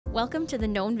Welcome to the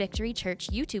Known Victory Church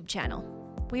YouTube channel.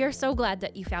 We are so glad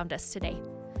that you found us today.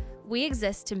 We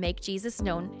exist to make Jesus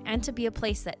known and to be a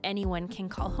place that anyone can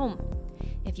call home.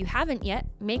 If you haven't yet,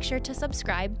 make sure to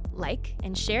subscribe, like,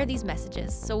 and share these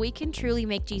messages so we can truly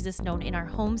make Jesus known in our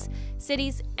homes,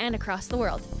 cities, and across the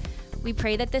world. We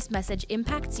pray that this message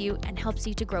impacts you and helps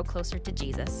you to grow closer to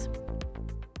Jesus.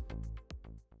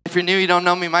 If you're new, you don't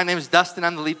know me, my name is Dustin.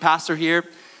 I'm the lead pastor here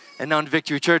at Known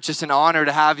Victory Church. It's an honor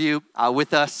to have you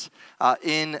with us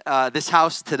in this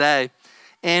house today.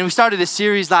 And we started a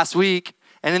series last week,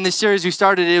 and in this series we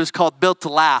started, it was called Built to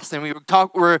Last. And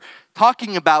we're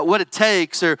talking about what it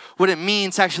takes or what it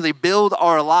means to actually build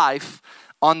our life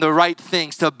on the right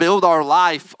things, to build our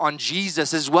life on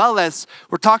Jesus, as well as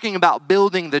we're talking about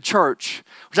building the church,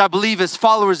 which I believe as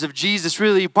followers of Jesus,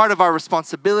 really part of our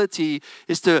responsibility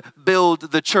is to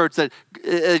build the church. That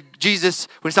Jesus,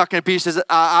 when he's talking to Peter, says,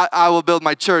 I will build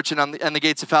my church and the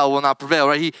gates of hell will not prevail,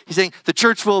 right? He's saying the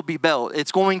church will be built.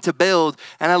 It's going to build.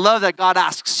 And I love that God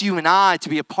asks you and I to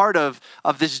be a part of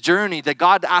this journey, that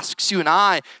God asks you and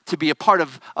I to be a part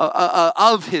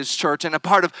of his church and a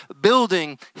part of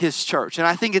building his church.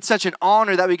 And I think it's such an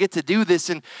honor that we get to do this.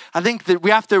 And I think that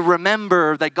we have to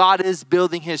remember that God is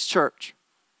building his church.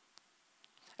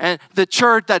 And that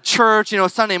church,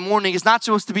 Sunday morning is not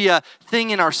supposed to be a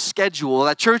thing in our schedule.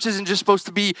 That church isn't just supposed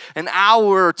to be an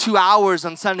hour or 2 hours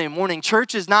on Sunday morning.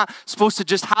 Church is not supposed to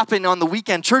just happen on the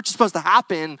weekend. Church is supposed to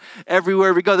happen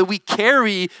everywhere we go. That we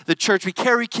carry the church, we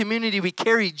carry community, we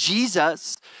carry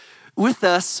Jesus with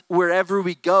us wherever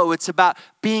we go. It's about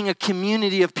being a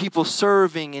community of people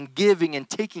serving and giving and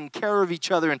taking care of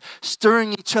each other and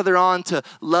stirring each other on to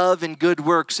love and good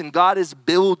works. And God is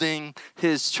building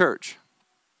his church.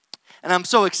 And I'm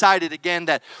so excited again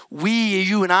that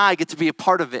you and I get to be a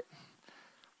part of it.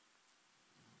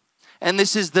 And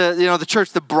this is the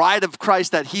church, the bride of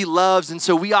Christ that he loves. And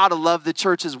so we ought to love the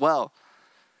church as well.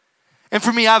 And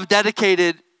for me, I've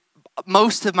dedicated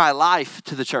most of my life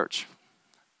to the church.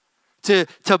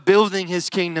 To building his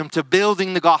kingdom, to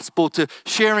building the gospel, to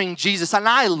sharing Jesus. And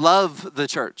I love the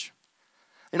church.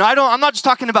 I'm not just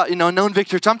talking about, Known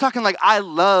Victory Church. I'm talking like I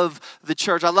love the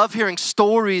church. I love hearing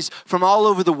stories from all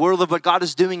over the world of what God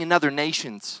is doing in other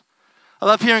nations. I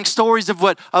love hearing stories of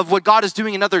what God is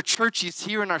doing in other churches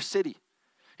here in our city.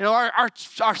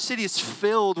 Our city is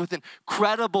filled with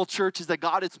incredible churches that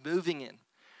God is moving in.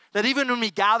 That even when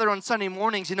we gather on Sunday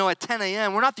mornings, at 10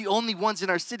 a.m., we're not the only ones in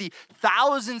our city.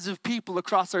 Thousands of people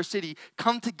across our city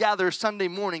come together Sunday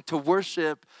morning to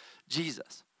worship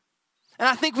Jesus. And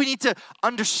I think we need to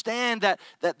understand that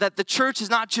the church is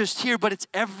not just here, but it's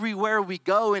everywhere we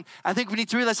go. And I think we need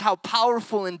to realize how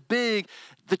powerful and big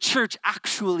the church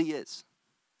actually is.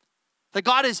 That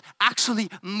God is actually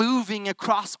moving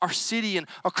across our city and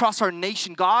across our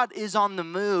nation. God is on the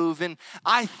move. And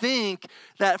I think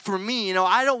that for me,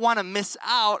 I don't want to miss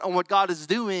out on what God is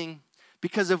doing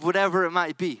because of whatever it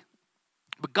might be.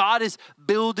 But God is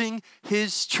building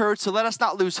his church. So let us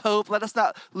not lose hope. Let us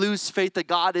not lose faith that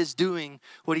God is doing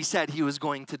what he said he was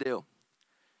going to do.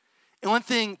 And one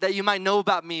thing that you might know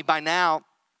about me by now,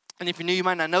 and if you're new, you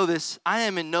might not know this, I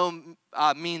am in no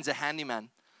means a handyman.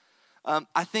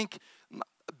 I think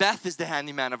Beth is the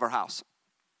handyman of our house.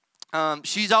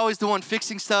 She's always the one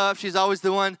fixing stuff. She's always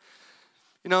the one,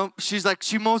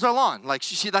 she mows our lawn. Like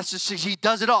she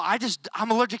does it all. I'm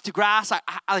allergic to grass.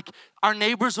 I our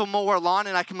neighbors will mow our lawn,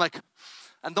 and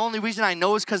and the only reason I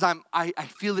know is because I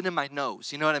feel it in my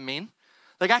nose. You know what I mean?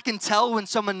 Like I can tell when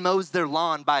someone mows their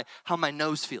lawn by how my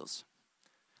nose feels.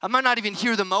 I might not even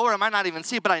hear the mower. I might not even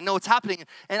see it, but I know it's happening.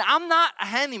 And I'm not a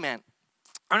handyman.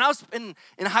 When I was in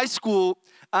high school,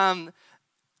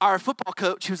 our football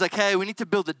coach, he was like, hey, we need to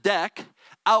build a deck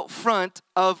out front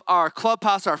of our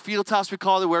clubhouse, our field house, we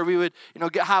called it, where we would,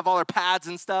 have all our pads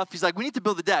and stuff. He's like, we need to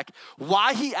build a deck.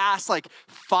 Why he asked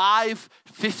 5,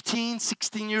 15,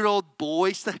 16-year-old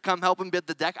boys to come help him build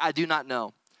the deck, I do not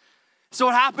know. So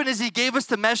what happened is he gave us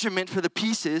the measurement for the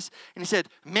pieces, and he said,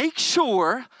 make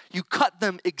sure you cut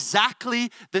them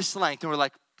exactly this length. And we're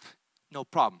like, no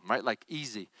problem, right? Like,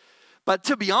 easy. But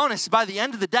to be honest, by the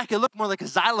end of the deck, it looked more like a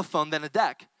xylophone than a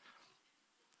deck.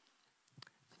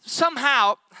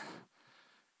 Somehow,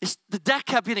 the deck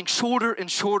kept getting shorter and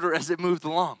shorter as it moved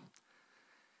along.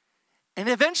 And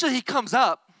eventually he comes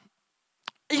up.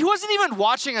 He wasn't even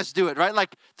watching us do it, right?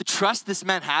 Like the trust this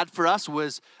man had for us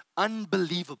was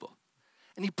unbelievable.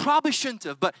 And he probably shouldn't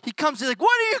have, but he comes in like,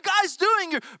 what are you guys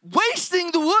doing? You're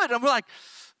wasting the wood. And we're like,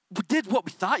 we did what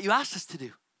we thought you asked us to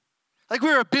do. Like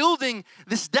we were building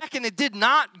this deck and it did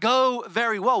not go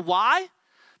very well. Why?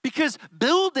 Because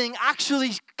building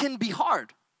actually can be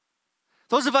hard.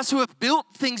 Those of us who have built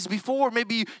things before,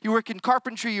 maybe you work in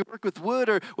carpentry, you work with wood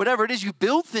or whatever it is, you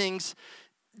build things,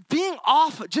 being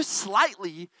off just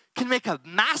slightly can make a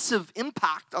massive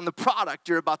impact on the product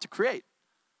you're about to create.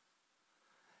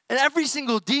 And every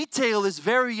single detail is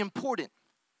very important.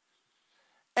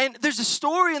 And there's a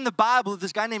story in the Bible of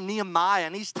this guy named Nehemiah,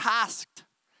 and he's tasked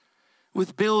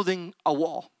with building a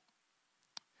wall.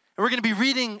 And we're going to be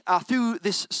reading through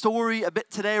this story a bit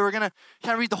today. We're going to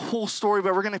kind of read the whole story,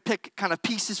 but we're going to pick kind of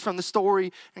pieces from the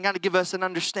story and kind of give us an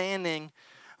understanding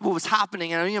of what was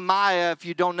happening. And Nehemiah, if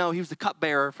you don't know, he was the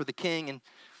cupbearer for the king, and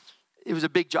it was a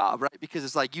big job, right? Because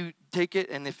it's like you take it,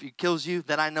 and if it kills you,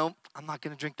 then I know I'm not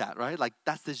going to drink that, right? Like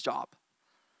that's his job.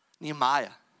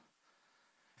 Nehemiah.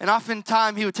 And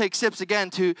oftentimes he would take sips again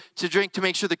to drink to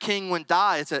make sure the king wouldn't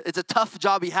die. It's a tough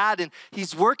job he had. And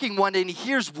he's working one day and he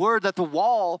hears word that the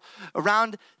wall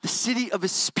around the city of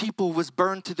his people was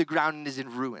burned to the ground and is in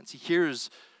ruins. He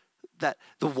hears that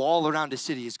the wall around his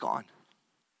city is gone.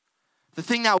 The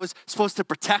thing that was supposed to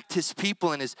protect his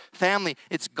people and his family,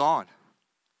 it's gone.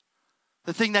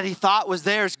 The thing that he thought was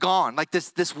there is gone. Like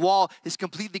this wall is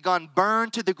completely gone,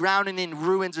 burned to the ground and in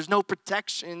ruins. There's no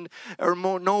protection or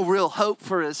no real hope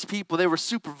for his people. They were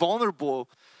super vulnerable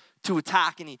to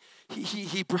attack. And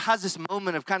he has this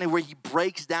moment of kind of where he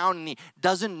breaks down and he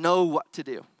doesn't know what to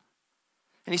do.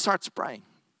 And he starts praying.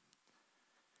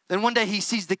 Then one day he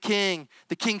sees the king.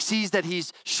 The king sees that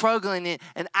he's struggling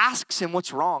and asks him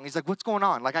what's wrong. He's like, what's going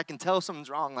on? Like, I can tell something's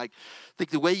wrong. Like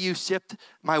the way you sipped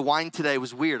my wine today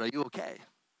was weird. Are you okay?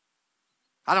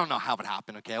 I don't know how it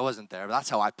happened, okay? I wasn't there, but that's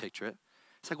how I picture it.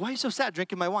 He's like, why are you so sad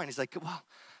drinking my wine? He's like, well,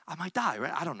 I might die,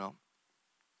 right? I don't know.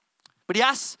 But he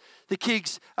asks the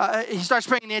kings, he starts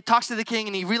praying and he talks to the king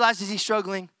and he realizes he's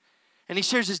struggling and he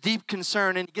shares his deep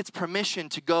concern and he gets permission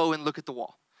to go and look at the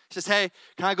wall. He says, hey,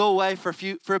 can I go away for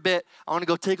a bit? I want to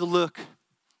go take a look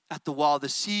at the wall to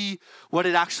see what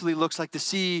it actually looks like, to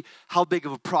see how big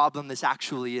of a problem this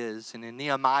actually is. And in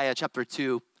Nehemiah chapter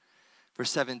 2,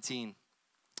 verse 17,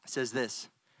 it says this.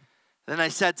 Then I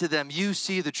said to them, you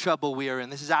see the trouble we are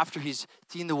in. This is after he's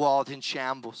seen the wall in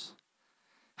shambles.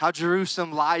 How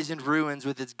Jerusalem lies in ruins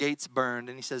with its gates burned.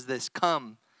 And he says this,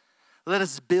 come, let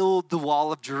us build the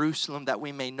wall of Jerusalem that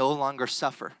we may no longer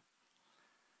suffer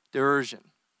derision.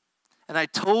 And I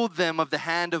told them of the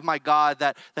hand of my God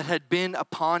that had been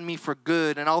upon me for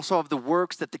good, and also of the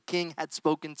works that the king had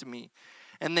spoken to me.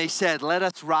 And they said, let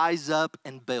us rise up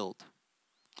and build.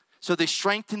 So they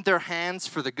strengthened their hands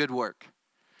for the good work.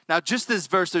 Now, just this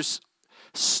verse, there's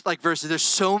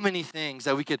so many things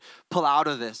that we could pull out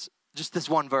of this, just this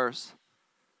one verse.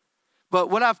 But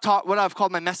what I've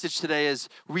called my message today is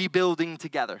rebuilding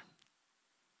together.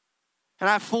 And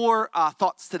I have 4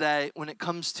 thoughts today when it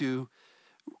comes to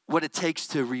what it takes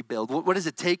to rebuild. What does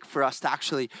it take for us to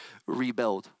actually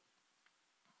rebuild?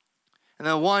 And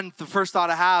then the first thought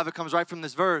I have, it comes right from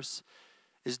this verse,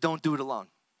 is don't do it alone.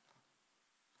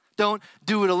 Don't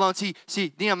do it alone.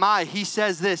 See, Nehemiah, he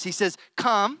says this. He says,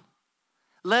 come,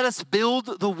 let us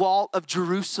build the wall of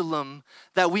Jerusalem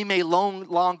that we may no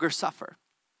longer suffer.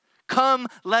 Come,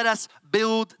 let us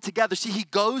build together. See, he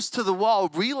goes to the wall,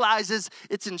 realizes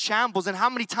it's in shambles. And how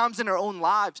many times in our own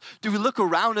lives do we look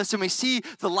around us and we see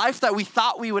the life that we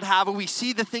thought we would have, and we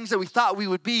see the things that we thought we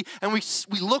would be, and we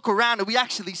look around and we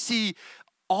actually see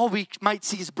all we might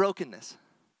see is brokenness.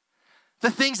 The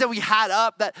things that we had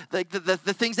up, that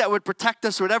the things that would protect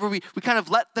us or whatever, we kind of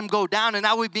let them go down, and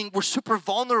now we're super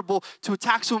vulnerable to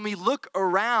attacks. So when we look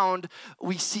around,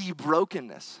 we see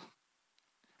brokenness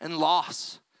and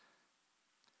loss.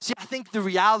 See, I think the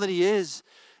reality is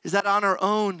that on our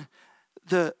own,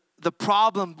 the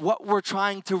problem, what we're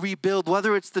trying to rebuild,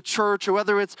 whether it's the church or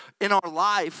whether it's in our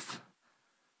life,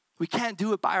 we can't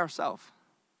do it by ourselves.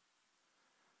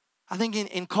 I think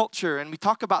in culture, and we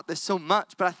talk about this so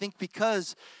much, but I think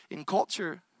because in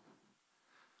culture,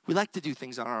 we like to do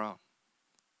things on our own.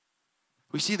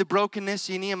 We see the brokenness.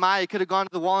 See, Nehemiah could have gone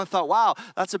to the wall and thought, wow,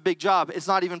 that's a big job. It's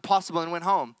not even possible, and went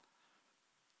home.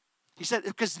 He said,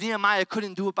 because Nehemiah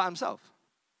couldn't do it by himself.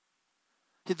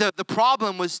 The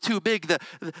problem was too big.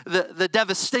 The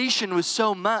devastation was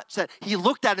so much that he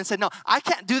looked at it and said, no, I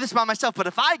can't do this by myself. But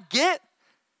if I get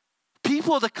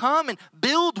people to come and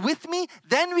build with me,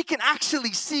 then we can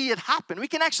actually see it happen. We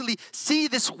can actually see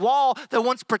this wall that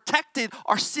once protected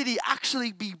our city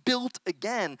actually be built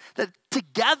again. That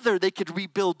together they could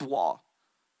rebuild the wall.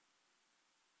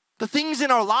 The things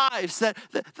in our lives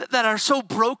that are so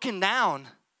broken down,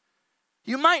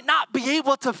 you might not be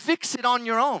able to fix it on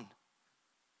your own.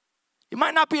 You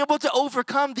might not be able to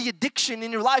overcome the addiction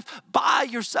in your life by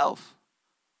yourself.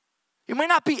 You might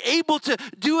not be able to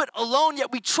do it alone,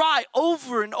 yet we try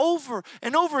over and over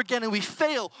and over again, and we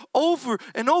fail over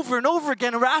and over and over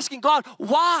again, and we're asking God,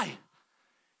 why?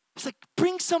 It's like,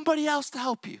 bring somebody else to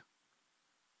help you.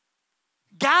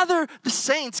 Gather the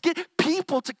saints, get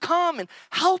people to come and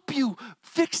help you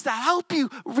fix that, help you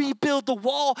rebuild the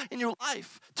wall in your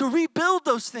life, to rebuild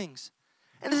those things.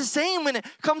 And it's the same when it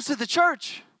comes to the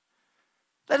church.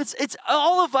 That it's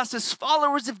all of us as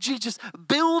followers of Jesus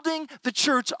building the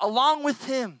church along with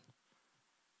him.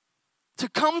 To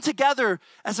come together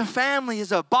as a family,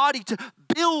 as a body, to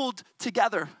build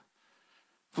together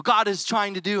what God is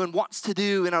trying to do and wants to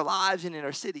do in our lives and in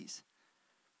our cities.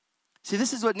 See,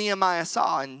 this is what Nehemiah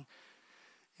saw in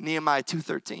Nehemiah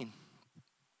 2:13.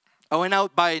 I went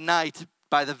out by night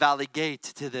by the valley gate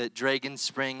to the dragon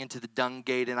spring and to the dung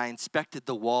gate, and I inspected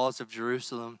the walls of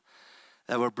Jerusalem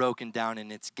that were broken down, and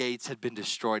its gates had been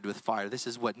destroyed with fire. This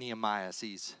is what Nehemiah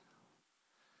sees.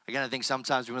 Again, I think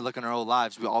sometimes when we look in our whole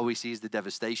lives, we always see the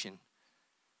devastation.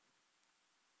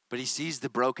 But he sees the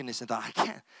brokenness and thought, I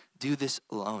can't do this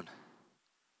alone.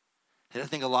 And I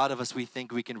think a lot of us, we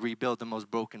think we can rebuild the most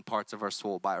broken parts of our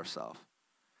soul by ourselves.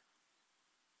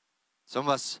 Some of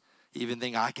us even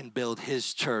think I can build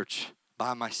his church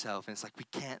by myself. And it's like, we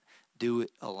can't do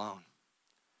it alone.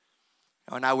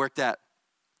 When I worked at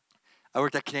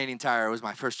Canadian Tire. It was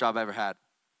my first job I ever had.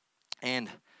 And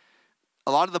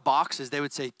a lot of the boxes, they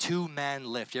would say 2-man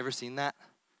lift. You ever seen that?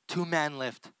 2-man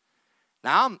lift.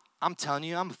 Now, I'm telling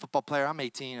you, I'm a football player. I'm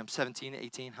 18. I'm 17,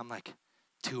 18. I'm like,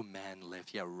 2-man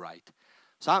lift. Yeah, right.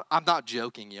 So I'm not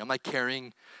joking you. I'm like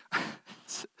carrying,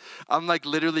 I'm like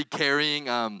literally carrying,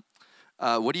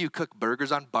 what do you cook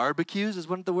burgers on? Barbecues is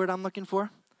what the word I'm looking for.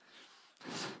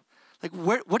 Like,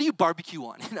 what do you barbecue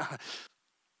on? You know,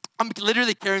 I'm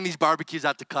literally carrying these barbecues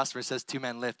out to customers. It says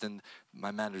 2-man lift, and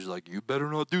my manager's like, you better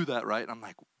not do that, right? And I'm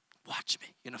like, watch me.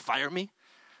 You gonna fire me?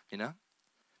 You know?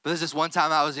 But there's this one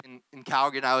time I was in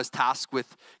Calgary, and I was tasked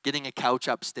with getting a couch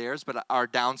downstairs, but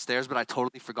I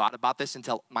totally forgot about this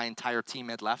until my entire team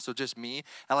had left. So just me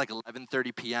at like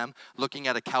 11:30 p.m. looking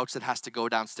at a couch that has to go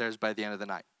downstairs by the end of the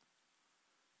night.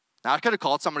 Now, I could have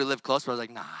called somebody to live close, but I was like,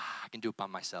 nah, I can do it by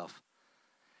myself.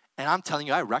 And I'm telling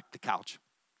you, I wrecked the couch.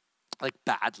 Like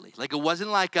badly. Like it wasn't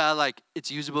like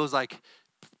it's usable. It was like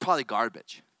probably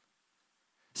garbage.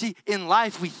 See, in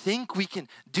life, we think we can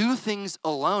do things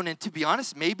alone. And to be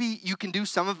honest, maybe you can do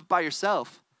some of it by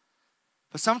yourself.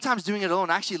 But sometimes doing it alone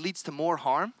actually leads to more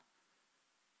harm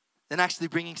than actually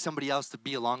bringing somebody else to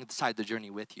be alongside the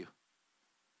journey with you.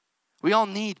 We all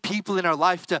need people in our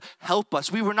life to help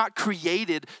us. We were not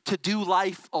created to do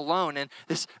life alone. And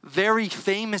this very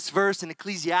famous verse in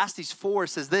Ecclesiastes 4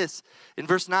 says this in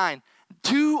verse 9,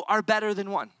 2 are better than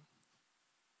 1,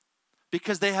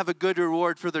 because they have a good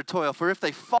reward for their toil. For if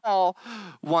they fall,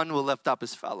 one will lift up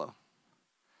his fellow.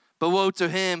 But woe to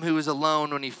him who is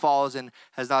alone when he falls and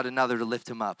has not another to lift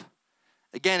him up.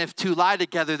 Again, if 2 lie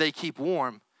together, they keep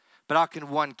warm. But how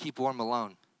can one keep warm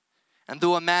alone? And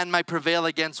though a man might prevail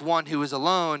against one who is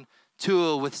alone, 2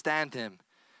 will withstand him.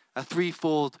 A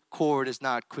 3-fold cord is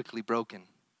not quickly broken.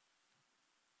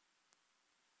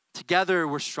 Together,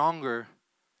 we're stronger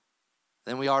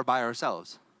than we are by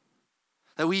ourselves.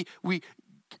 That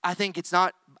I think it's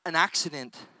not an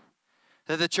accident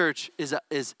that the church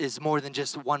is more than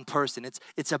just one person.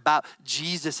 It's about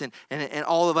Jesus and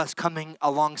all of us coming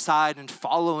alongside and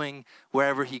following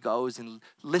wherever he goes and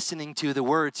listening to the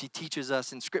words he teaches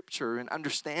us in Scripture and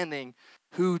understanding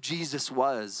who Jesus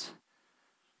was.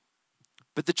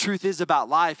 But the truth is about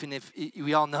life, and if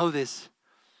we all know this,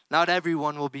 not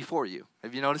everyone will be for you.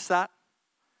 Have you noticed that?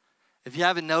 If you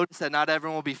haven't noticed that not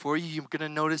everyone will be for you, you're going to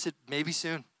notice it maybe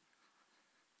soon.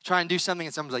 Try and do something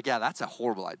and someone's like, yeah, that's a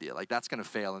horrible idea. Like, that's going to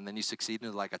fail. And then you succeed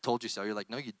and they're like, I told you so. You're like,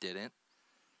 no, you didn't.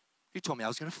 You told me I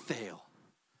was going to fail.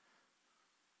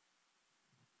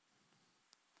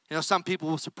 You know, some people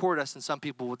will support us and some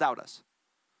people will doubt us.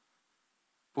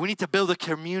 But we need to build a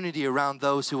community around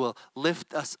those who will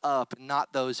lift us up and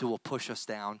not those who will push us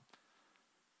down.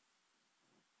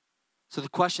 So the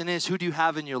question is, who do you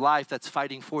have in your life that's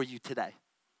fighting for you today?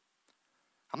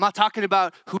 I'm not talking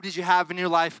about who did you have in your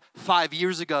life 5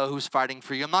 years ago who's fighting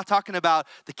for you. I'm not talking about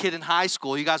the kid in high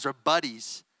school. You guys are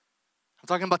buddies. I'm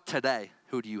talking about today.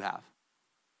 Who do you have?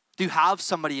 Do you have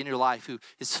somebody in your life who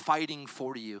is fighting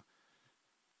for you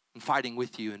and fighting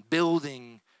with you and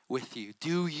building with you?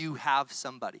 Do you have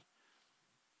somebody?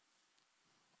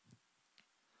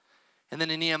 And then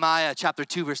in Nehemiah chapter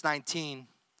 2, verse 19,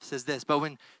 says this, but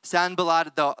when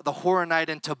Sanballat the Horonite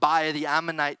and Tobiah the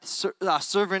Ammonite,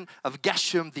 servant of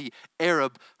Geshem the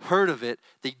Arab, heard of it,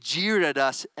 they jeered at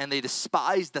us and they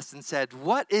despised us and said,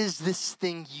 what is this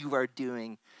thing you are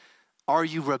doing? are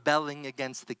you rebelling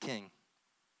against the king?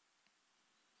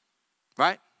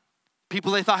 Right?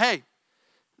 People, they thought, hey,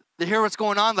 they hear what's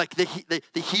going on. Like, they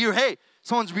hear, hey,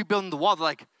 someone's rebuilding the wall. They're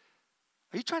like,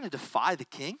 are you trying to defy the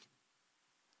king?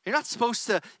 You're not supposed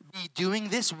to be doing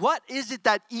this. What is it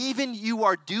that even you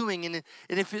are doing? And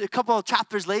if a couple of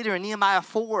chapters later in Nehemiah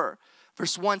 4,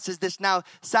 verse 1 says this, now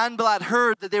Sanballat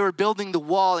heard that they were building the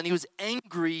wall, and he was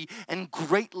angry and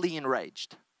greatly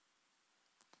enraged.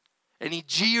 And he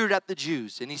jeered at the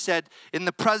Jews, and he said, in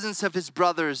the presence of his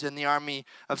brothers in the army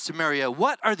of Samaria,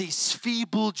 what are these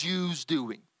feeble Jews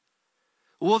doing?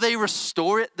 Will they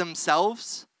restore it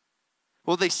themselves?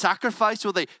 Will they sacrifice?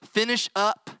 Will they finish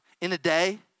up in a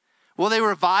day? Will they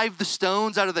revive the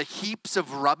stones out of the heaps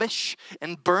of rubbish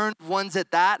and burn ones at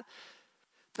that?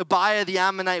 Tobiah the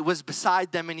Ammonite was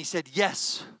beside them, and he said,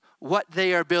 yes, what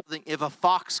they are building, if a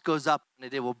fox goes up on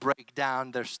it, it will break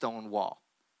down their stone wall.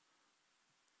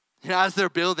 You know, as they're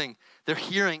building, they're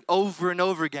hearing over and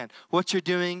over again, what you're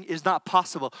doing is not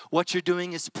possible. What you're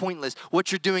doing is pointless.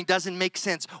 What you're doing doesn't make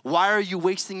sense. Why are you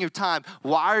wasting your time?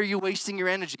 Why are you wasting your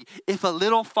energy? If a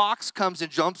little fox comes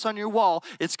and jumps on your wall,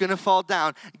 it's going to fall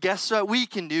down. Guess what we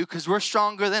can do, because we're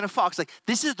stronger than a fox. Like,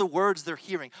 this is the words they're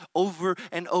hearing over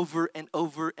and over and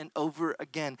over and over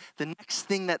again. The next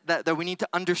thing that we need to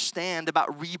understand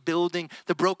about rebuilding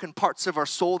the broken parts of our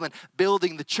soul and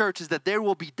building the church is that there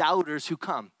will be doubters who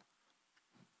come.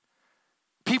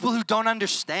 People who don't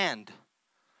understand.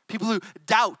 People who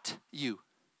doubt you.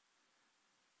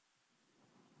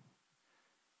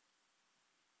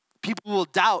 People who will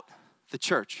doubt the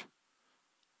church.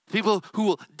 People who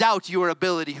will doubt your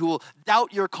ability, who will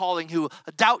doubt your calling, who will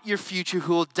doubt your future,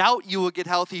 who will doubt you will get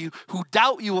healthy, who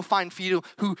doubt you will find freedom,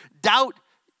 who doubt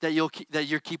that you'll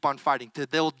keep on fighting.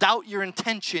 They'll doubt your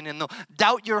intention, and they'll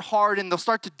doubt your heart, and they'll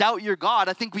start to doubt your God.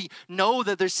 I think we know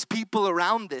that there's people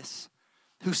around this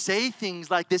who say things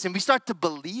like this, and we start to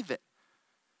believe it.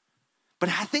 But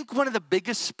I think one of the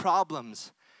biggest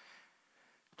problems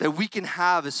that we can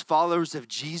have as followers of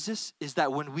Jesus is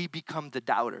that when we become the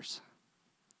doubters,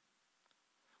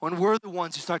 when we're the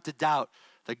ones who start to doubt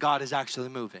that God is actually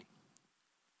moving,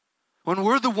 when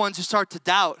we're the ones who start to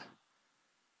doubt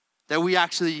that we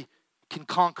actually can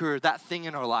conquer that thing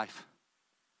in our life,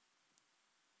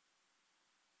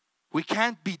 we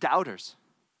can't be doubters.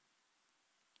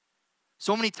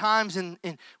 So many times in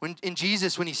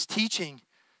Jesus, when he's teaching,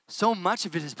 so much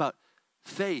of it is about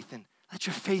faith and let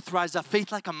your faith rise up,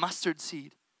 faith like a mustard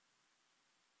seed.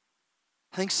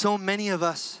 I think so many of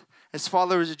us as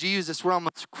followers of Jesus, we're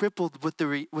almost crippled with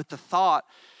the thought,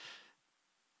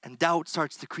 and doubt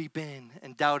starts to creep in,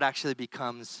 and doubt actually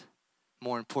becomes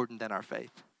more important than our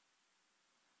faith.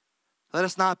 Let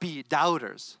us not be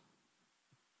doubters.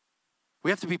 We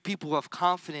have to be people of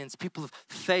confidence, people of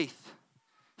faith,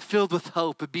 filled with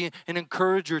hope, and be an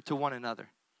encourager to one another.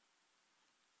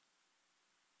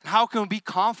 And how can we be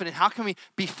confident? How can we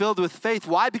be filled with faith?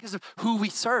 Why? Because of who we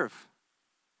serve.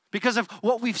 Because of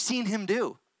what we've seen him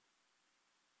do.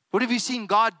 What have you seen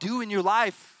God do in your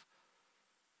life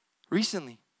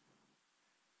recently?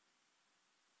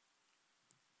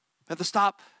 We have to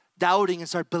stop doubting and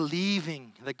start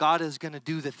believing that God is going to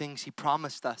do the things he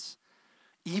promised us.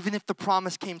 Even if the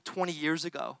promise came 20 years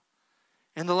ago.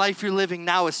 And the life you're living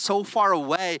now is so far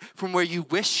away from where you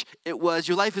wish it was.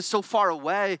 Your life is so far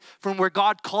away from where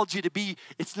God called you to be.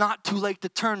 It's not too late to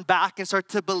turn back and start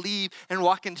to believe and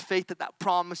walk in faith that that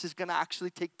promise is going to actually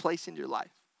take place in your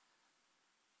life.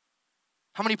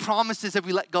 How many promises have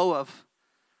we let go of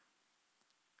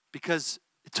because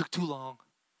it took too long?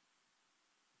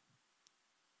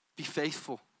 Be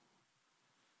faithful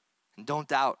and don't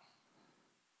doubt.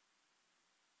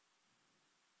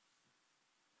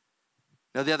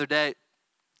 Now, the other day,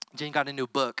 Jane got a new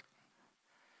book.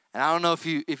 And I don't know if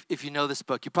you know this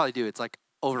book. You probably do. It's like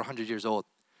over 100 years old.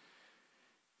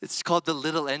 It's called The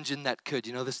Little Engine That Could.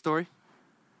 You know this story?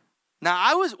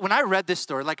 Now, when I read this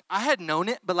story, like, I had known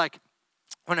it, but like,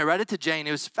 when I read it to Jane,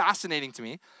 it was fascinating to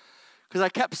me because I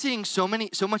kept seeing so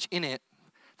much in it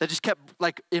that just kept,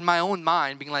 like, in my own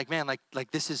mind being like, man,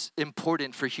 like this is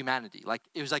important for humanity. Like,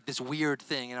 it was like this weird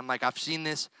thing. And I'm like, I've seen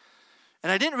this.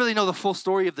 And I didn't really know the full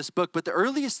story of this book, but the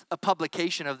earliest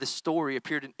publication of this story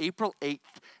appeared in April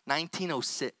 8th,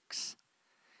 1906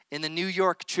 in the New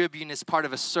York Tribune as part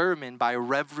of a sermon by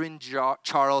Reverend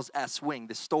Charles S. Wing,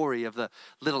 the story of the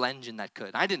little engine that could.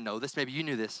 I didn't know this. Maybe you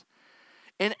knew this.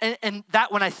 And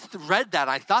that when I read that,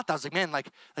 I thought that, I was like, man, like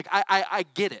I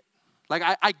get it. Like,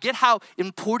 I get how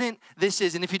important this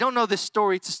is. And if you don't know this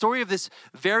story, it's a story of this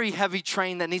very heavy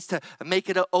train that needs to make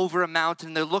it over a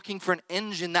mountain. They're looking for an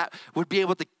engine that would be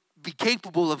able to be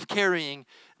capable of carrying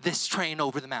this train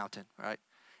over the mountain, right?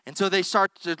 And so they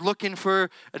start looking for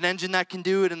an engine that can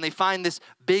do it, and they find this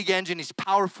big engine. He's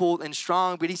powerful and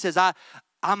strong, but he says,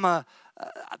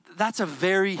 that's a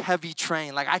very heavy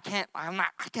train. Like I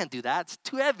can't do that. It's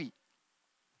too heavy.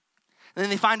 And then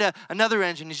they find another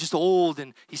engine. He's just old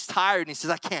and he's tired, and he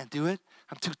says, I can't do it.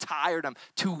 I'm too tired. I'm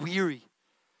too weary.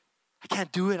 I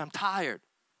can't do it. I'm tired.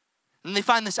 And they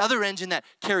find this other engine that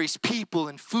carries people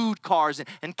and food cars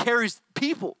and carries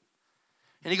people.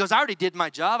 And he goes, I already did my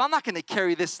job. I'm not going to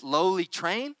carry this lowly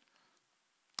train.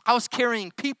 I was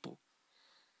carrying people.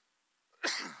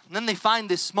 And then they find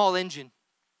this small engine.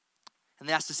 And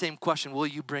they ask the same question, will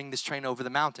you bring this train over the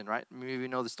mountain, right? Maybe you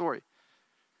know the story.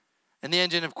 And the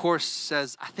engine, of course,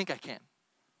 says, I think I can.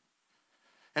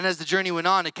 And as the journey went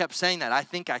on, it kept saying that, I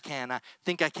think I can, I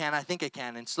think I can, I think I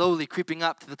can. And slowly creeping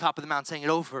up to the top of the mountain, saying it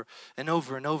over and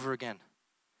over and over again.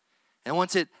 And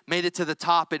once it made it to the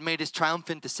top, it made its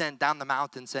triumphant descent down the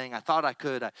mountain saying, I thought I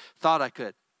could, I thought I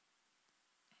could.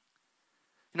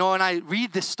 You know, when I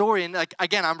read this story, and like,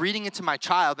 again, I'm reading it to my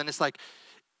child, and it's like,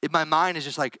 my mind is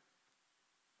just like,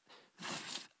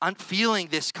 I'm feeling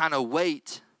this kind of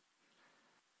weight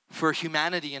for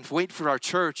humanity and weight for our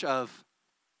church of,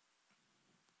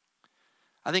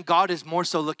 I think God is more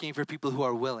so looking for people who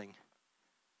are willing.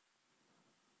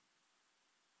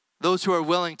 Those who are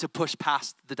willing to push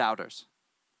past the doubters.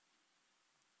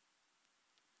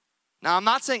 Now, I'm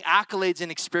not saying accolades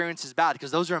and experience is bad,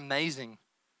 because those are amazing.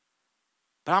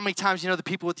 But how many times, the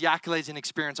people with the accolades and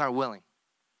experience aren't willing?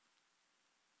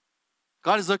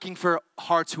 God is looking for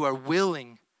hearts who are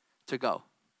willing to go.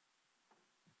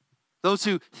 Those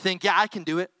who think, yeah, I can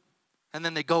do it, and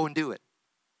then they go and do it.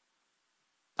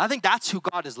 I think that's who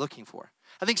God is looking for.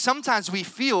 I think sometimes we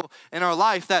feel in our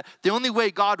life that the only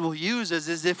way God will use us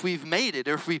is if we've made it,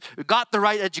 or if we got the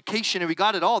right education and we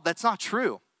got it all. That's not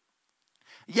true.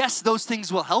 Yes, those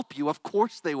things will help you. Of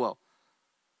course they will.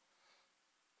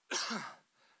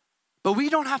 But we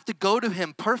don't have to go to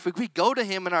him perfect. We go to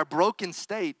him in our broken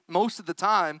state most of the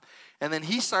time, and then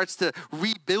he starts to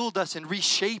rebuild us and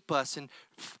reshape us and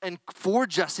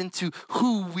forge us into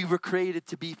who we were created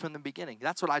to be from the beginning.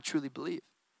 That's what I truly believe.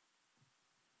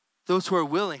 Those who are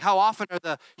willing. How often are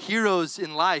the heroes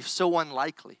in life so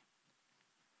unlikely?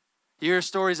 You hear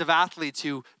stories of athletes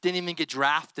who didn't even get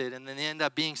drafted, and then they end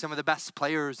up being some of the best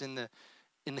players in the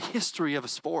history of a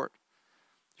sport.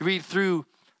 You read through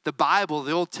the Bible,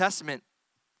 the Old Testament,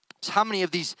 how many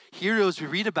of these heroes we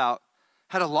read about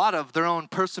had a lot of their own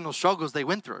personal struggles they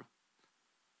went through.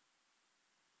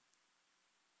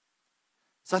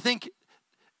 So I think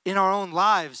in our own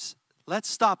lives, let's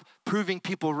stop proving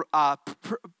people, whoa.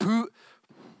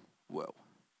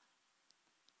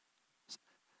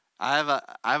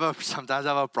 Sometimes I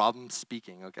have a problem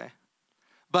speaking, okay?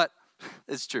 But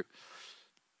it's true,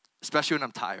 especially when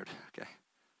I'm tired, okay?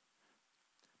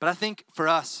 But I think for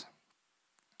us,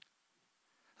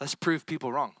 let's prove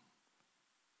people wrong.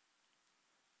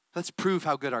 Let's prove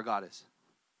how good our God is.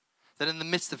 That in the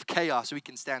midst of chaos, we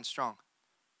can stand strong.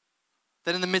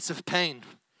 That in the midst of pain,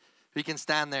 we can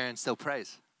stand there and still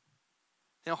praise.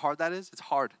 You know how hard that is? It's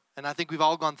hard. And I think we've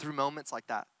all gone through moments like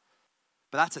that.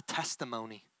 But that's a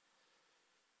testimony.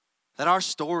 That our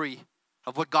story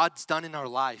of what God's done in our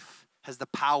life has the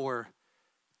power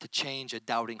to change a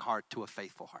doubting heart to a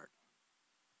faithful heart.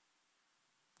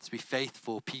 Let's be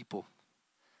faithful people.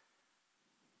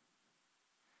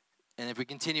 And if we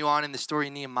continue on in the story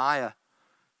of Nehemiah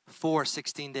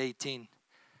 4:16-18.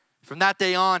 From that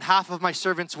day on, half of my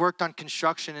servants worked on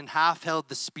construction and half held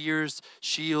the spears,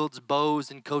 shields,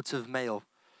 bows, and coats of mail.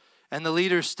 And the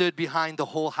leaders stood behind the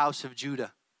whole house of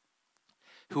Judah,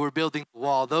 who were building the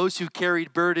wall. Those who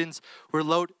carried burdens were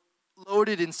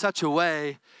loaded in such a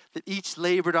way that each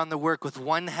labored on the work with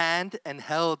one hand and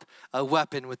held a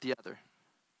weapon with the other.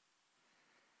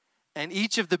 And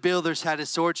each of the builders had a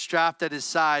sword strapped at his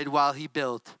side while he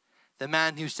built. The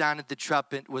man who sounded the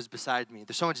trumpet was beside me.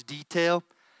 There's so much detail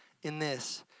in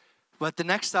this. But the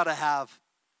next thought I have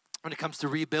when it comes to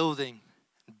rebuilding,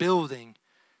 building,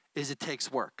 is it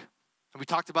takes work. And we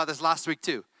talked about this last week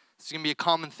too. This is going to be a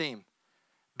common theme.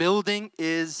 Building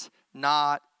is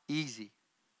not easy.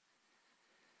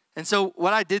 And so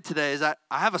what I did today is I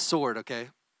have a sword, okay?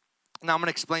 Now I'm going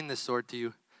to explain this sword to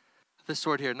you. This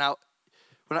sword here. Now,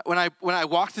 when I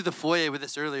walked through the foyer with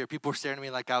this earlier, people were staring at me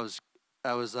like I was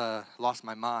lost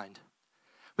my mind.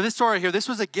 But this sword right here, this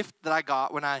was a gift that I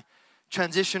got when I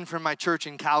transitioned from my church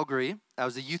in Calgary. I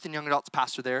was a youth and young adults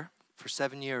pastor there for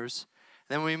 7 years.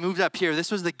 And then when we moved up here,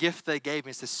 this was the gift they gave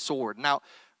me. It's this sword. Now,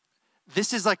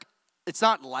 this is like, it's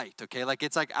not light, okay? Like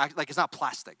it's like it's not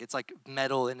plastic. It's like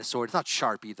metal in a sword. It's not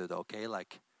sharp either, though, okay?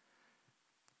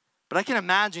 But I can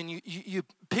imagine you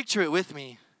picture it with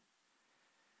me.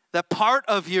 that part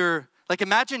of your, like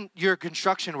imagine you're a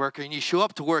construction worker and you show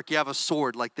up to work, you have a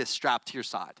sword like this strapped to your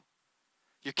side.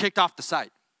 You're kicked off the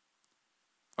site,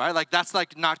 right? Like that's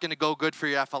like not going to go good for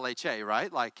your FLHA,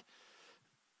 right? Like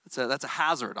that's a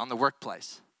hazard on the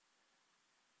workplace.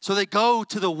 So they go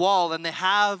to the wall and they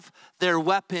have their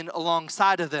weapon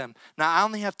alongside of them. Now I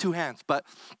only have 2 hands, but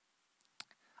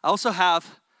I also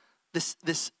have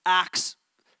this axe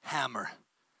hammer,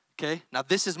 okay? Now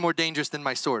this is more dangerous than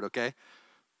my sword, okay?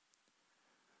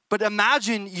 But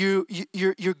imagine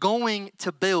you're going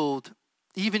to build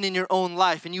even in your own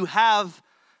life, and you have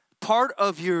part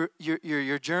of your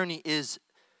journey is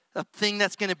a thing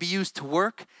that's going to be used to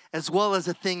work as well as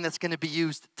a thing that's going to be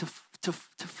used to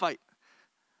fight.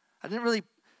 I didn't really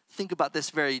think about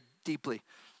this very deeply.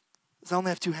 I only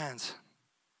have 2 hands.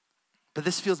 But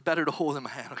this feels better to hold in my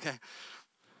hand, okay?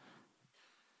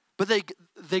 But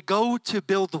they go to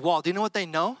build the wall. Do you know what they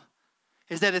know?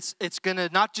 Is that it's going to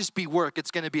not just be work,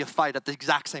 it's going to be a fight at the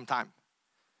exact same time.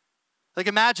 Like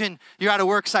imagine you're at a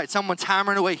work site, someone's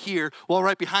hammering away here, while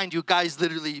right behind you, a guy's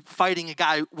literally fighting a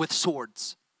guy with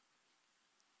swords.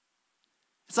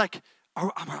 It's like,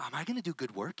 am I going to do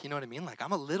good work? You know what I mean? Like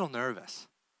I'm a little nervous.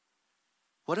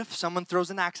 What if someone throws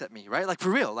an axe at me, right? Like for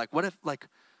real, like what if, like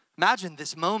imagine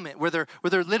this moment where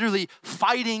they're literally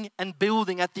fighting and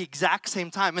building at the exact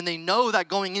same time, and they know that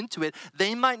going into it,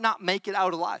 they might not make it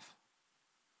out alive.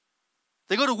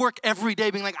 They go to work every day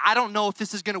being like, I don't know if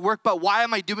this is going to work, but why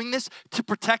am I doing this? To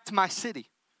protect my city,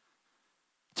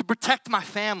 to protect my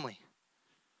family,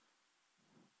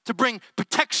 to bring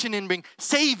protection and bring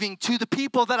saving to the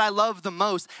people that I love the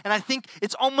most. And I think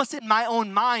it's almost in my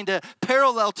own mind a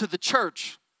parallel to the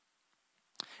church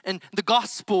and the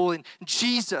gospel and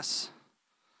Jesus,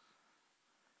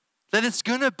 that it's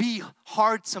going to be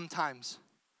hard sometimes.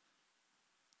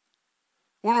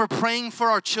 When we're praying for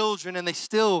our children and they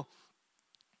still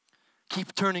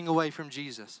keep turning away from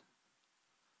Jesus.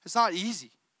 It's not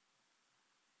easy.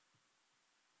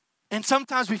 And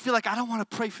sometimes we feel like, I don't want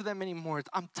to pray for them anymore.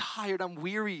 I'm tired. I'm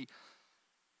weary.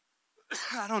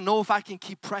 I don't know if I can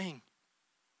keep praying.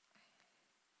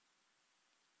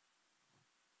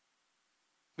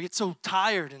 We get so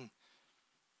tired, and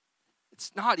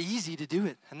it's not easy to do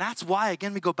it. And that's why,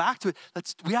 again, we go back to it.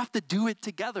 We have to do it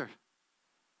together.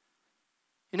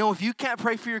 You know, if you can't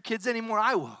pray for your kids anymore,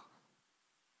 I will.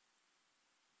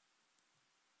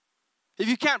 If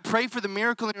you can't pray for the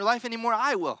miracle in your life anymore,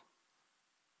 I will.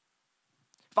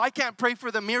 If I can't pray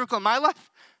for the miracle in my life,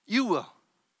 you will.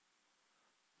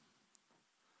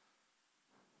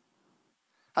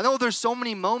 I know there's so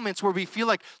many moments where we feel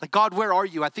like God, where are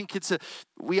you? I think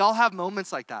we all have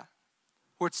moments like that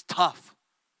where it's tough,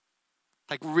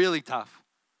 like really tough.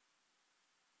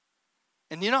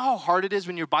 And you know how hard it is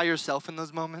when you're by yourself in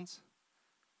those moments?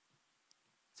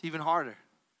 It's even harder.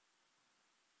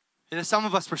 And some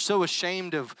of us, we're so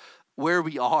ashamed of where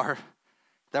we are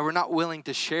that we're not willing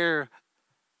to share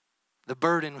the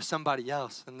burden with somebody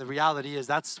else. And the reality is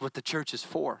that's what the church is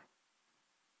for.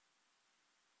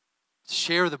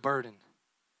 Share the burden.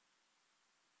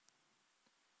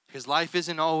 Because life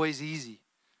isn't always easy.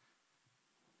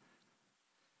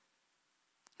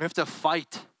 We have to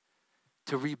fight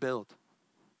to rebuild.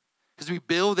 Because we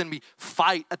build and we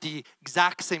fight at the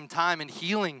exact same time, and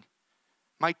healing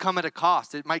might come at a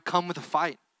cost. It might come with a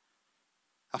fight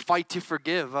to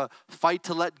forgive, a fight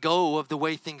to let go of the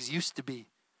way things used to be,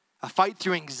 a fight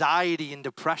through anxiety and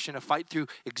depression, a fight through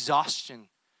exhaustion,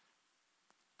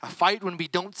 a fight when we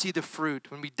don't see the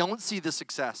fruit, when we don't see the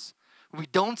success, when we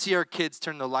don't see our kids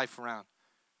turn their life around.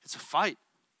 It's a fight.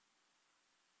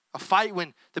 A fight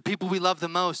when the people we love the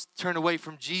most turn away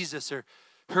from Jesus or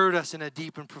hurt us in a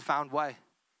deep and profound way.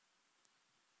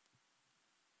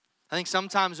 I think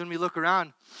sometimes when we look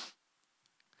around,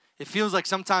 it feels like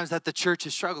sometimes that the church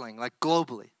is struggling, like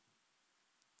globally.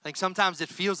 I think sometimes it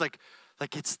feels like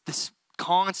it's this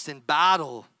constant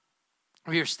battle.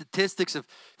 We hear statistics of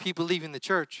people leaving the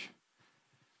church.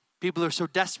 People are so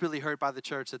desperately hurt by the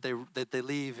church that they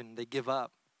leave and they give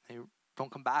up. They don't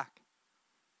come back.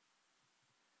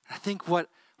 I think what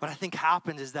I think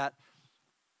happened is that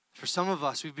for some of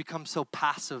us, we've become so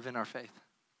passive in our faith.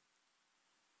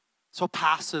 So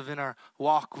passive in our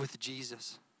walk with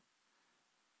Jesus.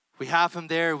 We have him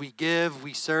there, we give,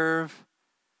 we serve.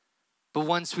 But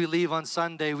once we leave on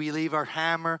Sunday, we leave our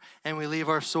hammer and we leave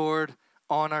our sword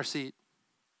on our seat.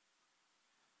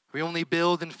 We only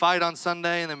build and fight on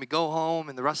Sunday, and then we go home,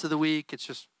 and the rest of the week, it's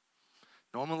just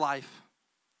normal life.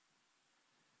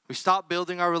 We stop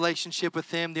building our relationship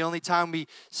with him. The only time we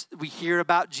hear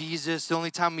about Jesus, the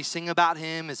only time we sing about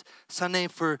him is Sunday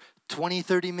for 20,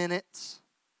 30 minutes.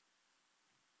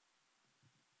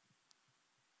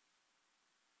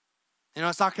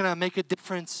 It's not going to make a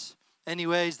difference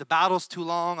anyways. The battle's too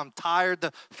long. I'm tired.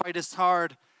 The fight is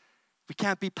hard. We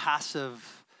can't be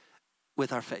passive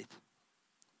with our faith.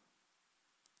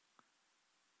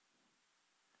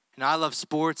 I love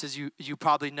sports, as you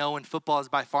probably know, and football is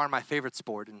by far my favorite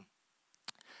sport. And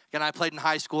again, I played in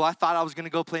high school. I thought I was going to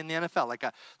go play in the NFL.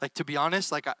 Like to be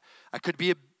honest, I could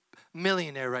be a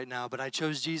millionaire right now, but I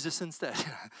chose Jesus instead.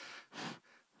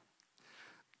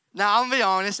 Now, I'm going to be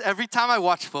honest. Every time I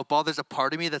watch football, there's a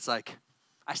part of me that's like,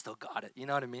 I still got it. You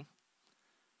know what I mean?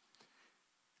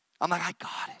 I'm like, I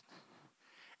got it.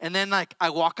 And then I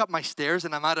walk up my stairs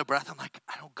and I'm out of breath. I'm like,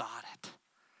 I don't got it.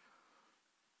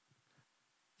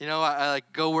 I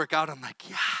go work out. I'm like,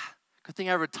 yeah, good thing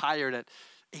I retired at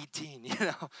 18,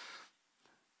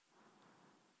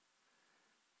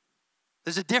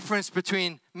 There's a difference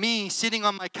between me sitting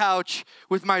on my couch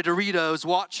with my Doritos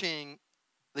watching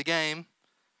the game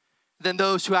than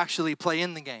those who actually play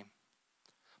in the game.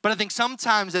 But I think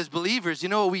sometimes as believers, you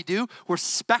know what we do? We're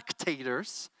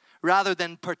spectators rather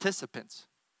than participants.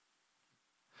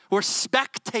 We're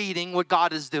spectating what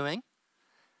God is doing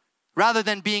rather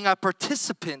than being a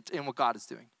participant in what God is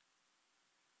doing.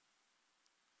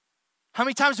 How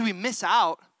many times do we miss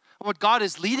out on what God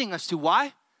is leading us to?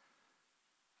 Why?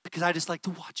 Because I just like to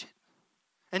watch it.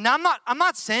 And now I'm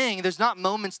not saying there's not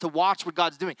moments to watch what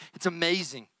God's doing. It's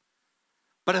amazing.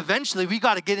 But eventually we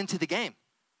got to get into the game.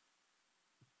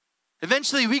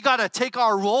 Eventually we got to take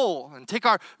our role and take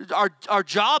our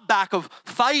job back of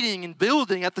fighting and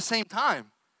building at the same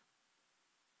time.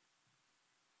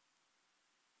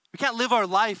 We can't live our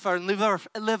life or live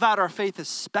out our faith as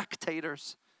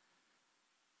spectators.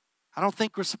 I don't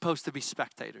think we're supposed to be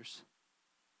spectators.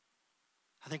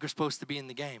 I think we're supposed to be in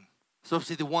the game. Supposed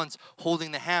to be the ones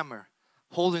holding the hammer,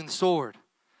 holding the sword,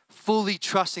 fully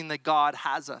trusting that God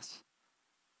has us.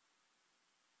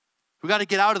 We got to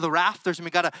get out of the rafters and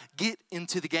we got to get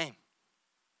into the game.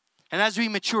 And as we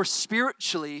mature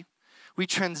spiritually, we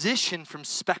transition from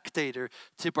spectator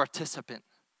to participant.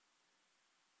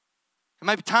 It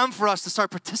might be time for us to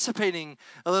start participating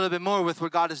a little bit more with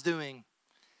what God is doing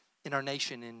in our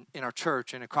nation, in our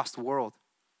church, and across the world.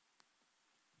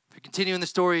 If we continue in the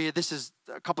story, this is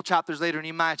a couple chapters later,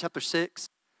 Nehemiah chapter 6,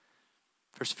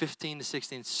 verse 15 to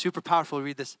 16. It's super powerful.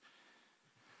 Read this.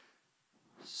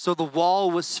 So the wall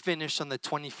was finished on the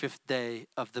 25th day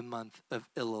of the month of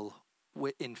Elul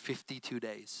in 52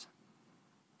 days.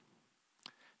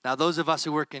 Now, those of us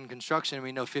who work in construction,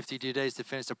 we know 52 days to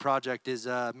finish a project is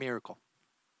a miracle.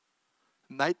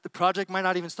 The project might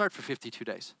not even start for 52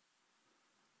 days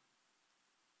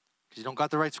because you don't got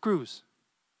the right screws.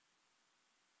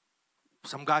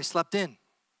 Some guy slept in.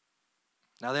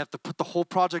 Now they have to put the whole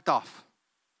project off.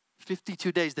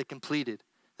 52 days they completed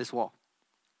this wall.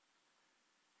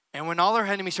 And when all our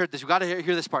enemies heard this, we got to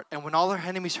hear this part. And when all our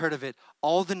enemies heard of it,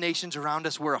 all the nations around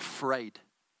us were afraid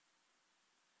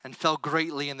and fell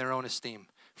greatly in their own esteem.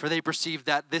 For they perceived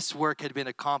that this work had been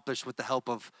accomplished with the help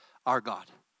of our God.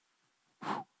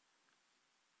 Whew.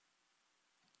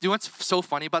 Do you know what's so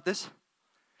funny about this?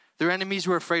 Their enemies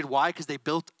were afraid. Why? Because they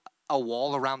built a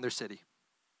wall around their city.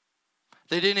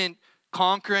 They didn't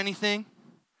conquer anything.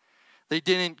 They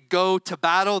didn't go to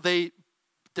battle. They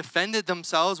defended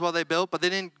themselves while they built, but they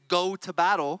didn't go to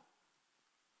battle.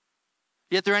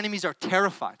 Yet their enemies are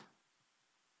terrified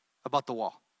about the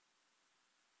wall.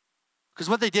 Because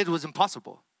what they did was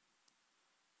impossible.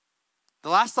 The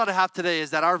last thought I have today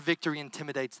is that our victory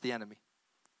intimidates the enemy.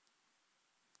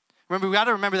 Remember, we got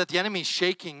to remember that the enemy is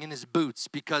shaking in his boots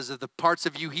because of the parts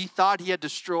of you he thought he had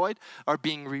destroyed are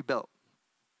being rebuilt.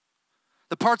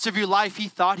 The parts of your life he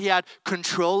thought he had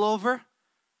control over,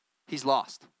 he's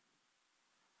lost.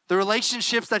 The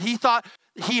relationships that he thought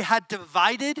he had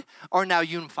divided are now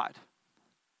unified.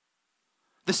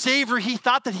 The Savior he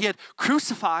thought that he had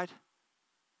crucified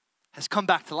has come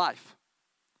back to life.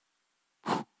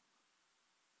 Whew.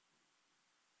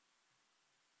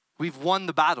 We've won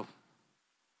the battle.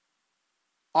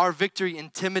 Our victory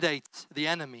intimidates the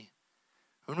enemy.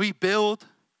 When we build,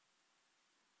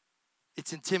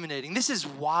 it's intimidating. This is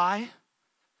why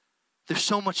there's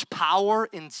so much power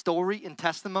in story and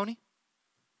testimony.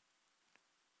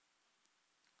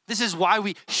 This is why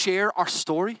we share our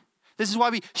story. This is why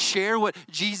we share what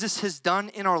Jesus has done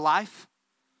in our life.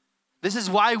 This is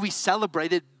why we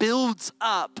celebrate. It builds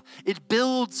up. It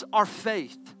builds our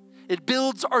faith. It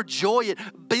builds our joy. It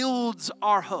builds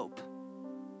our hope.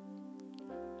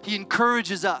 He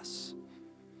encourages us.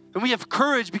 And we have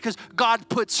courage because God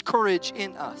puts courage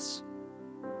in us.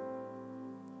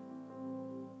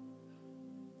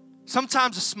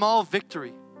 Sometimes a small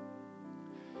victory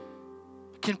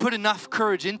can put enough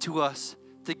courage into us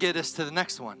to get us to the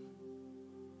next one.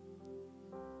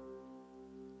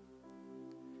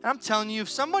 And I'm telling you, if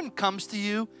someone comes to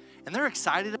you and they're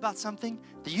excited about something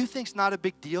that you think's not a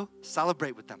big deal,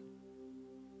 celebrate with them.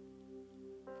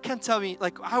 Can't tell me,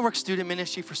 like, I work student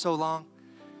ministry for so long,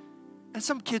 and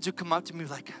some kids would come up to me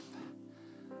like,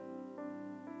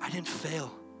 I didn't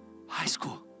fail high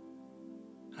school.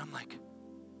 And I'm like,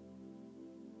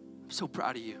 I'm so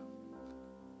proud of you.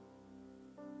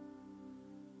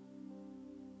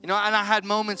 You know, and I had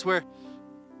moments where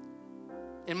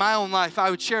in my own life, I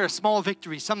would share a small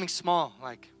victory, something small,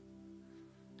 like,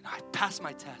 you know, I passed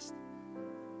my test.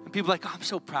 And people are like, oh, I'm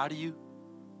so proud of you.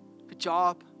 Good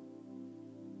job.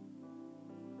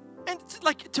 And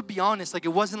like, to be honest, like,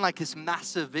 it wasn't like this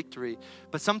massive victory,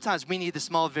 but sometimes we need the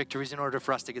small victories in order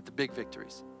for us to get the big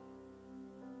victories.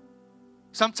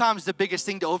 Sometimes the biggest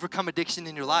thing to overcome addiction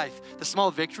in your life, the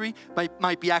small victory,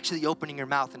 might be actually opening your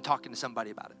mouth and talking to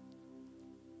somebody about it.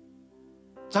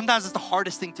 Sometimes it's the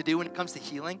hardest thing to do when it comes to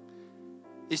healing,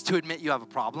 is to admit you have a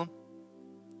problem.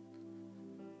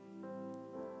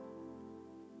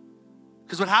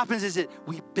 Because what happens is that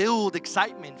we build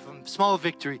excitement from small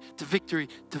victory to victory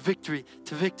to victory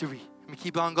to victory. And we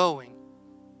keep on going.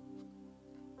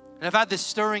 And I've had this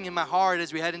stirring in my heart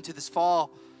as we head into this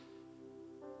fall.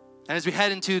 And as we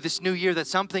head into this new year, that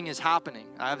something is happening.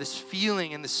 I have this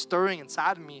feeling and this stirring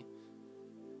inside of me.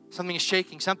 Something is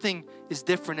shaking. Something is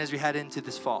different as we head into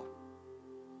this fall.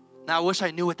 Now, I wish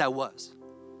I knew what that was.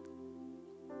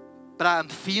 But I'm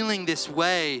feeling this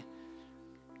way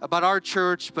about our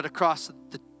church, but across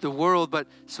the world, but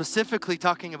specifically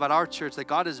talking about our church, that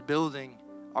God is building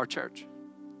our church.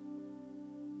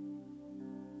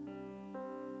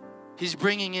 He's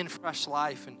bringing in fresh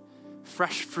life and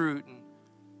fresh fruit and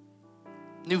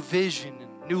new vision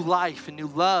and new life and new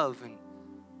love, and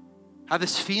I have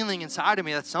this feeling inside of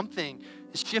me that something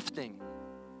is shifting.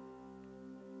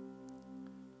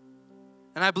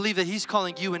 And I believe that He's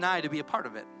calling you and I to be a part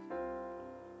of it.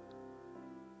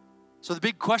 So the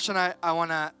big question I want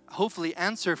to hopefully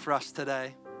answer for us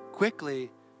today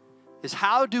quickly is,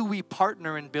 how do we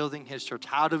partner in building His church?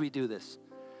 How do we do this?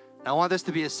 And I want this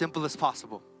to be as simple as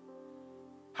possible.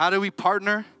 How do we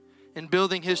partner in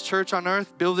building His church on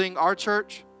earth, building our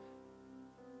church?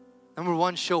 Number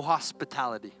one, show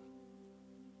hospitality.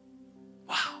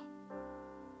 Wow.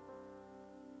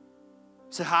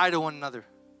 Say hi to one another.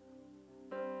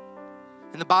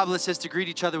 In the Bible, it says to greet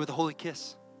each other with a holy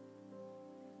kiss.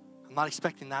 I'm not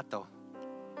expecting that though.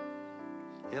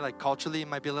 Yeah, like culturally, it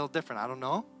might be a little different. I don't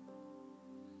know.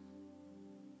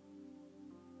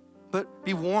 But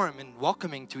be warm and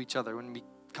welcoming to each other when we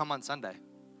come on Sunday.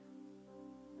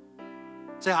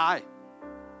 Say hi.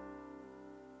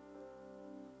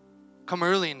 Come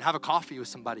early and have a coffee with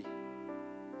somebody.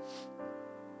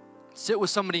 Sit with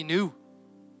somebody new.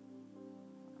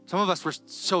 Some of us were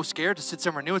so scared to sit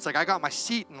somewhere new. It's like, I got my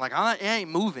seat and like, I ain't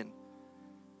moving.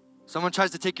 Someone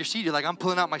tries to take your seat. You're like, I'm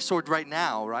pulling out my sword right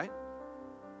now, right?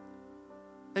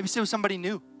 Maybe sit with somebody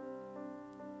new.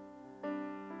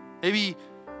 Maybe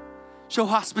show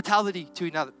hospitality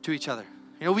to each other.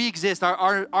 You know, we exist.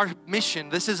 Our mission,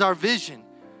 this is our vision,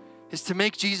 is to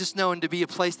make Jesus known, to be a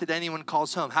place that anyone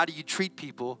calls home. How do you treat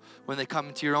people when they come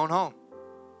into your own home?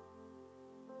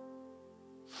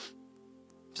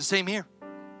 It's the same here.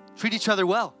 Treat each other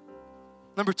well.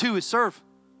 Number two is serve.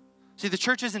 See, the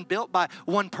church isn't built by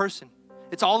one person.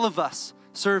 It's all of us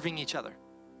serving each other.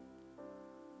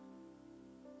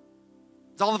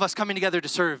 It's all of us coming together to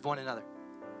serve one another.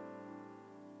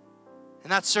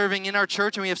 And that's serving in our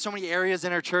church, and we have so many areas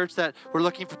in our church that we're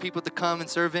looking for people to come and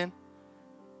serve in.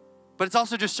 But it's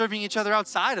also just serving each other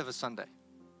outside of a Sunday.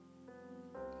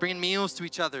 Bringing meals to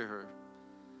each other, or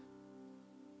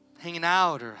hanging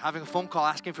out, or having a phone call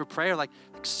asking for prayer. Like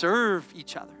serve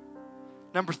each other.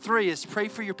 Number three is pray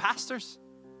for your pastors.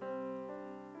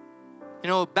 You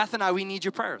know, Beth and I, we need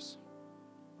your prayers.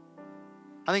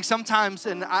 I think sometimes,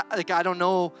 and I don't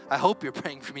know, I hope you're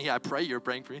praying for me. I pray you're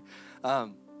praying for me. But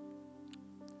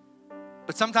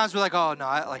sometimes we're like, oh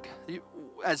no,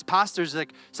 as pastors,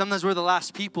 like sometimes we're the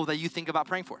last people that you think about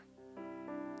praying for.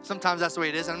 Sometimes that's the way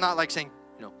it is. And I'm not like saying,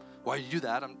 you know, why do you do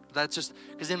that? That's just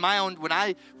because when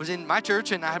I was in my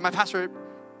church and I had my pastor,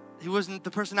 he wasn't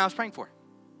the person I was praying for.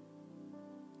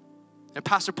 And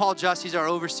Pastor Paul Just, he's our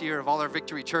overseer of all our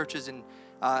Victory churches in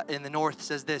the north,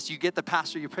 says this: you get the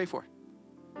pastor you pray for.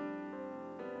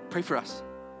 Pray for us.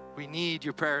 We need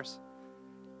your prayers.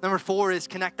 Number four is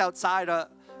connect outside of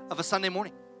a Sunday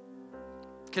morning.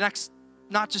 Connects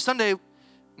not just Sunday,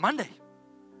 Monday.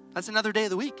 That's another day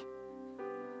of the week.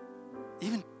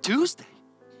 Even Tuesday.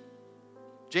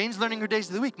 Jane's learning her days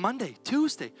of the week. Monday,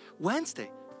 Tuesday,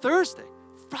 Wednesday, Thursday,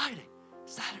 Friday,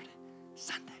 Saturday,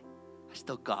 Sunday. I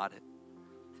still got it.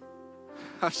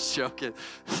 I'm just joking.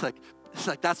 It's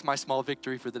like that's my small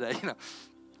victory for the day.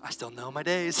 I still know my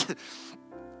days.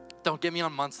 Don't get me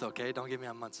on months though, okay? Don't get me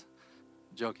on months.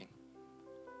 I'm joking.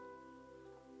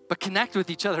 But connect with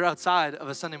each other outside of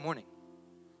a Sunday morning.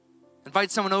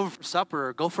 Invite someone over for supper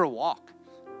or go for a walk.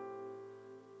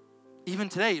 Even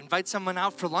today, invite someone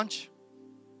out for lunch.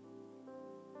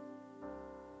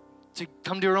 To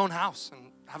come to your own house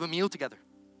and have a meal together.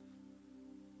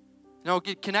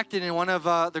 Get connected in one of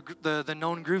the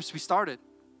known groups we started.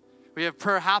 We have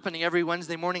prayer happening every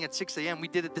Wednesday morning at 6 a.m. We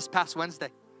did it this past Wednesday.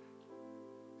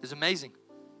 It was amazing.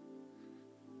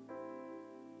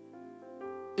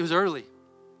 It was early,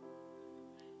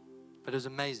 but it was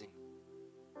amazing.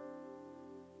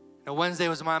 Wednesday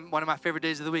was one of my favorite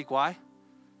days of the week. Why?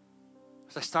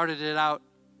 Because I started it out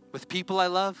with people I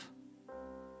love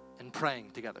and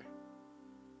praying together.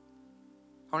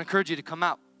 I want to encourage you to come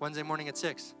out Wednesday morning at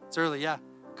 6. It's early, yeah.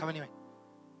 Come anyway.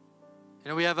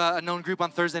 We have a known group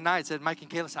on Thursday nights at Mike and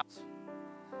Kayla's house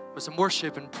with some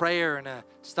worship and prayer and a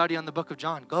study on the book of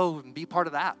John. Go and be part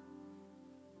of that.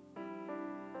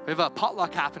 We have a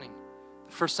potluck happening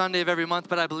the first Sunday of every month,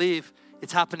 but I believe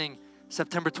it's happening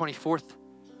September 24th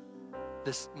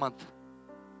this month.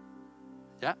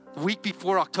 Yeah, the week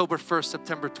before October 1st,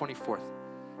 September 24th.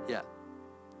 Yeah.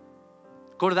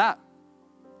 Go to that.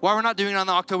 Why we're not doing it on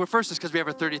the October 1st is because we have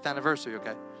our 30th anniversary,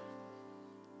 okay?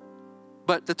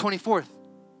 But the 24th,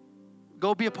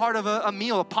 go be a part of a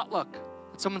meal, a potluck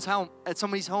at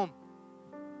somebody's home.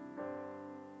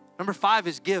 Number 5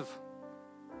 is give.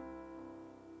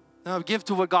 Now, give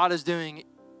to what God is doing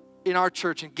in our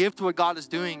church and give to what God is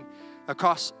doing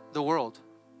across the world.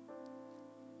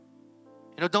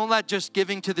 Don't let just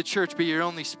giving to the church be your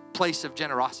only place of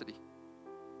generosity.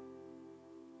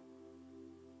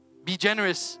 Be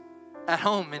generous at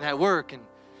home and at work and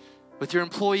with your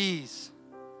employees,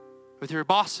 with your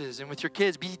bosses and with your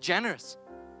kids. Be generous.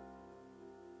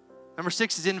 Number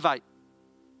 6 is invite.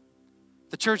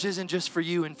 The church isn't just for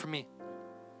you and for me.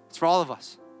 It's for all of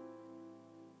us.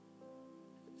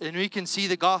 And we can see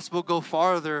the gospel go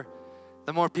farther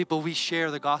the more people we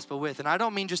share the gospel with. And I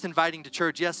don't mean just inviting to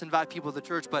church. Yes, invite people to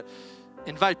church, but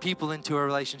invite people into a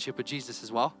relationship with Jesus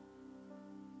as well.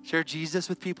 Share Jesus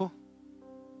with people.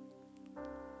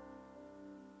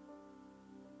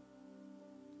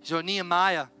 So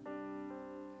Nehemiah,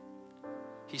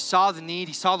 he saw the need.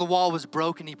 He saw the wall was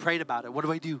broken. He prayed about it. What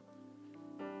do?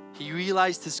 He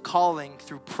realized his calling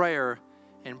through prayer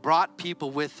and brought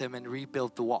people with him and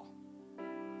rebuilt the wall.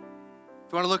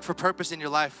 If you want to look for purpose in your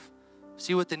life,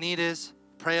 see what the need is,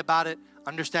 pray about it,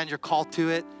 understand your call to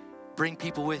it, bring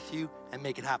people with you, and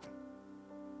make it happen.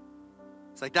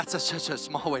 It's like that's such a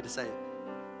small way to say it.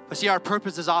 But see, our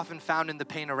purpose is often found in the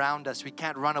pain around us. We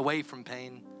can't run away from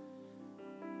pain.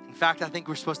 In fact, I think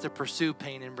we're supposed to pursue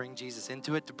pain and bring Jesus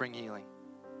into it to bring healing.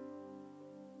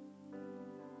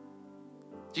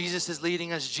 Jesus is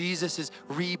leading us. Jesus is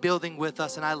rebuilding with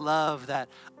us. And I love that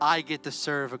I get to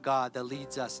serve a God that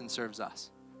leads us and serves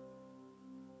us.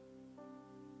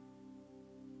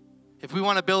 If we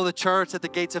want to build a church that the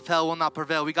gates of hell will not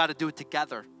prevail, we got to do it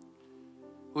together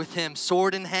with Him,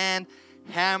 sword in hand,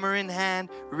 hammer in hand,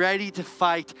 ready to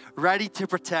fight, ready to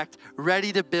protect,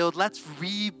 ready to build. Let's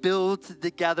rebuild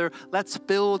together. Let's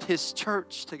build His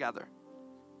church together.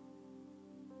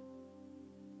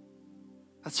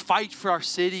 Let's fight for our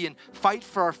city and fight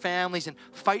for our families and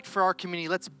fight for our community.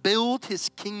 Let's build His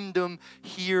kingdom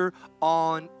here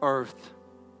on earth.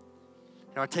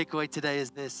 And our takeaway today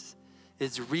is this,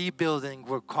 is rebuilding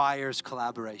requires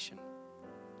collaboration.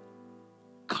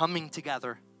 Coming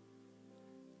together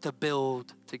to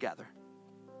build together.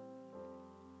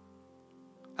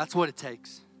 That's what it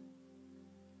takes.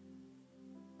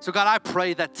 So God, I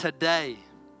pray that today,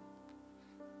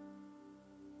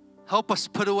 help us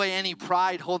put away any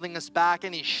pride holding us back,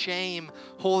 any shame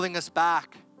holding us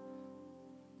back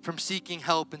from seeking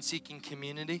help and seeking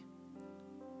community.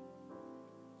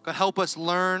 God, help us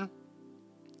learn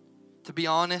to be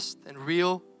honest and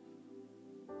real.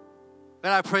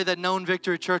 God, I pray that Known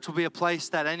Victory Church will be a place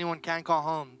that anyone can call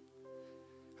home.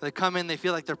 They come in, they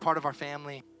feel like they're part of our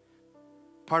family,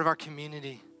 part of our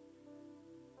community,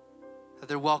 that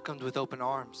they're welcomed with open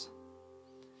arms.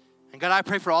 And God, I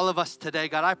pray for all of us today.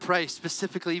 God, I pray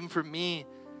specifically even for me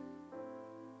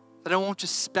that I won't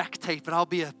just spectate, but I'll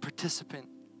be a participant.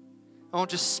 I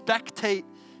won't just spectate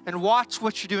and watch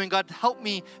what you're doing. God, help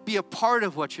me be a part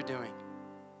of what you're doing.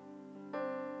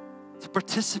 To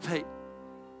participate,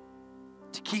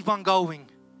 to keep on going.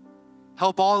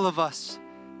 Help all of us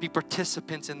be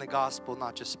participants in the gospel,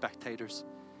 not just spectators.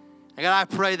 And God, I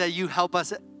pray that you help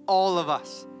us, all of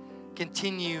us,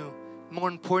 continue, more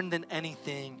important than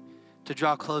anything, to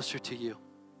draw closer to you.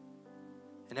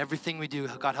 And everything we do,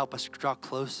 God, help us draw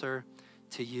closer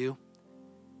to you.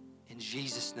 In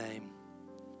Jesus' name,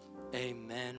 amen.